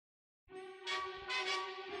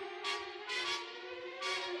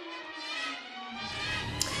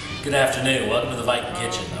Good afternoon. Welcome to the Viking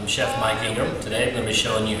Kitchen. I'm Chef Mike Ingram. Today I'm going to be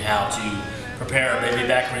showing you how to prepare a baby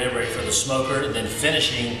back rib ready for the smoker, and then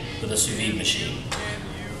finishing with a sous vide machine.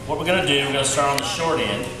 What we're going to do, we're going to start on the short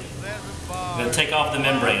end. We're going to take off the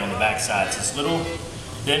membrane on the back side. It's this little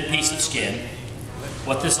thin piece of skin.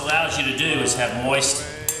 What this allows you to do is have moist,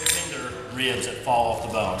 tender ribs that fall off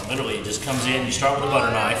the bone. Literally, it just comes in, you start with a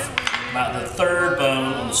butter knife, about the third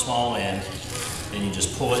bone on the small end, then you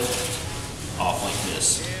just pull it off like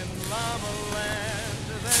this.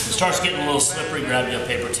 If it starts getting a little slippery, grab you a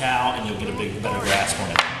paper towel and you'll get a better grasp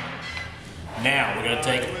on it. Now we're going to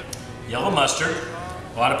take yellow mustard.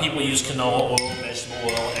 A lot of people use canola oil, vegetable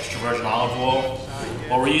oil, extra virgin olive oil.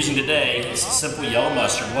 What we're using today is simple yellow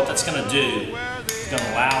mustard. What that's going to do is going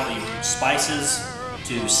to allow the spices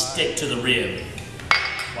to stick to the rib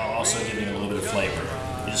while also giving it a little bit of flavor.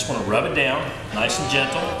 You just want to rub it down, nice and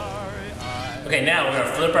gentle. Okay, now we're going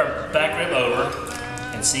to flip our back rib over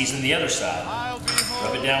and season the other side.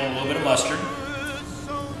 Rub it down with a little bit of mustard.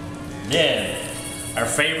 Then, our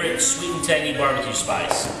favorite sweet and tangy barbecue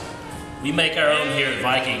spice. We make our own here at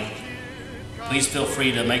Viking. Please feel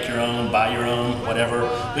free to make your own, buy your own, whatever.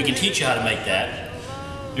 We can teach you how to make that.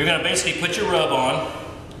 You're going to basically put your rub on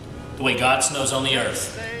the way God snows on the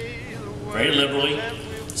earth. Very liberally.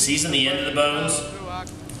 Season the end of the bones.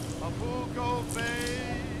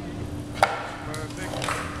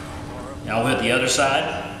 Now we'll hit the other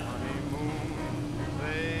side.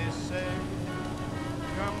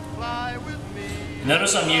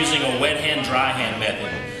 Notice I'm using a wet hand, dry hand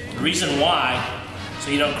method. The reason why,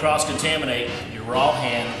 so you don't cross-contaminate your raw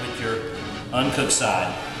hand with your uncooked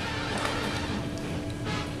side.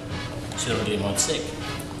 So it'll get unstick.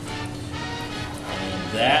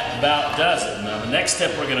 And that about does it. Now the next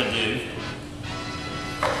step we're going to do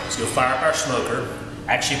is go fire up our smoker.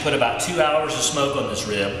 Actually put about 2 hours of smoke on this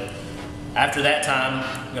rib. After that time,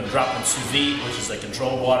 I'm going to drop them in sous vide, which is a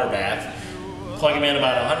controlled water bath. Plug them in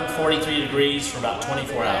about 143 degrees for about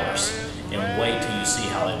 24 hours. And wait till you see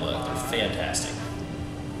how they look. They're fantastic.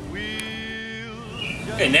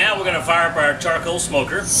 Okay, now we're going to fire up our charcoal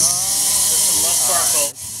smoker. Put some lump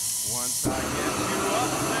charcoal. Once I get you up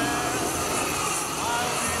there,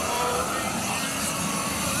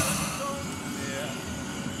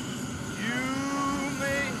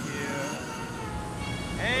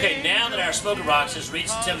 Okay, now that our smoker box has reached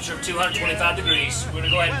the temperature of 225 degrees, we're going to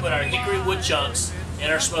go ahead and put our hickory wood chunks in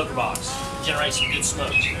our smoker box to generate some good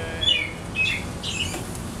smoke.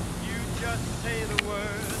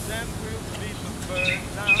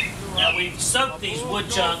 Now we've soaked these wood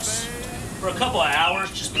chunks for a couple of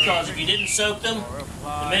hours just because if you didn't soak them,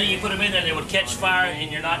 the minute you put them in there they would catch fire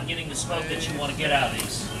and you're not getting the smoke that you want to get out of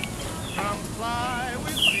these. come fly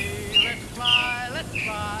with me, let's fly, let's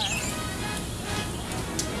fly.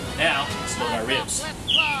 Now, let's load our ribs.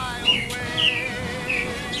 Let's fly away.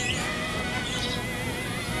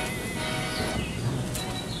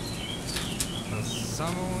 The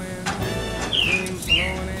summer wind came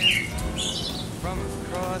blowing in from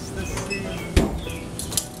across the sea.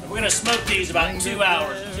 We're going to smoke these about 2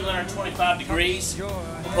 hours, 225 degrees. We'll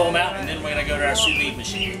pull them out and then we're going to go to our sous vide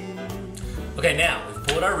machine. Okay, now we've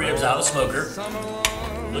pulled our ribs out of the smoker.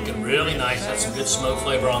 Looking really nice, got some good smoke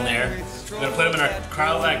flavor on there. We're going to put them in our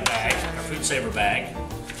cryovac bag, our food saver bag.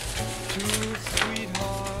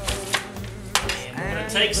 And we're going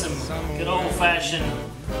to take some good old-fashioned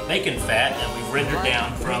bacon fat that we've rendered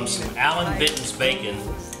down from some Allen Benton's bacon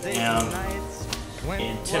down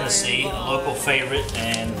in Tennessee, a local favorite,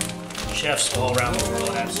 and chefs all around the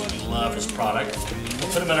world absolutely love his product.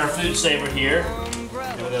 We'll put them in our food saver here, and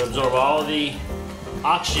we're going to absorb all of the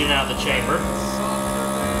oxygen out of the chamber.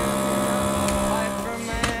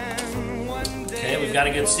 Okay, we've got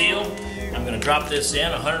a good seal. I'm going to drop this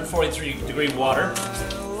in 143 degree water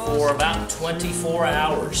for about 24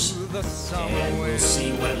 hours. And we'll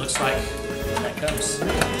see what it looks like when that comes.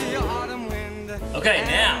 Okay,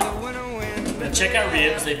 now, we're going to check our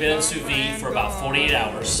ribs. They've been in sous vide for about 48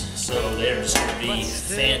 hours. So they're just going to be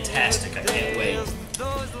fantastic. I can't wait.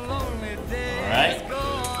 Alright.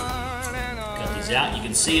 Cut these out. You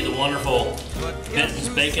can see the wonderful Benton's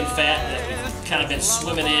bacon fat that we've kind of been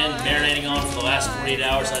swimming in, marinating on for the last 48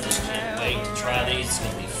 hours. I just can't wait to try these. It's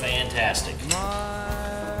going to be fantastic.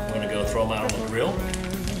 I'm going to go throw them out on the grill,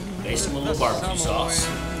 baste them with a little barbecue sauce.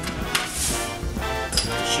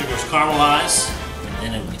 The sugar's caramelized,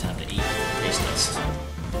 and then it'll be time to eat. Taste test.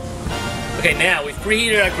 Okay, now we've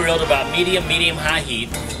preheated our grill to about medium-high heat.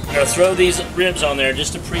 We're going to throw these ribs on there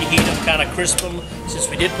just to preheat them, kind of crisp them. Since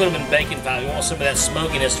we did put them in bacon fat, we want some of that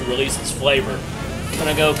smokiness to release its flavor. I'm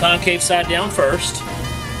going to go concave side down first,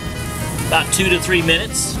 about 2 to 3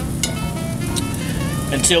 minutes.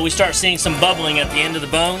 until we start seeing some bubbling at the end of the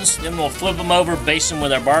bones. Then we'll flip them over, baste them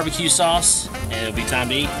with our barbecue sauce, and it'll be time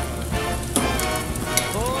to eat.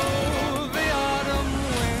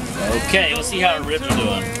 Okay, let's see how our ribs are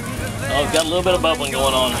doing. Oh, we've got a little bit of bubbling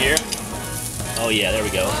going on here. Oh yeah, there we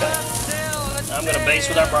go, okay. Now I'm gonna baste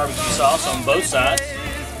with our barbecue sauce on both sides.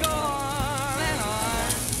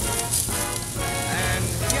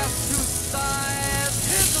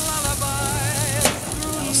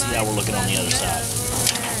 Now let's see how we're looking on the other side.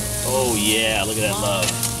 Oh yeah, look at that love.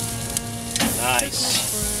 Nice.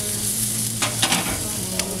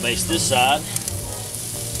 Now we'll baste this side.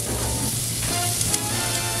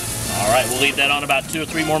 Alright, we'll leave that on about 2 or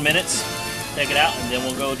 3 more minutes. Take it out and then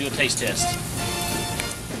we'll go do a taste test.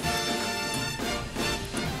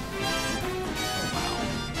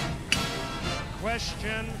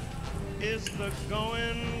 Question, is the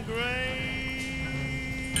going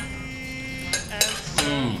great?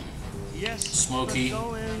 Answer, yes, Smoky, the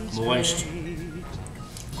going's moist, great.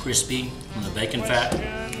 crispy from the bacon fat.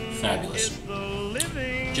 Fabulous. Is the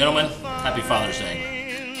living Gentlemen, happy Father's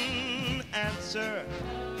Day. fine? Answer,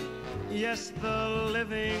 yes, the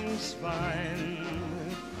living's fine.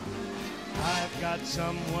 I've got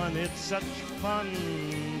someone it's such fun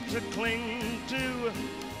to cling to.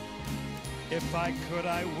 If I could,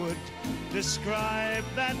 I would describe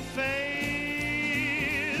that face.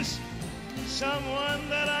 Someone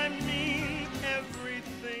that I meet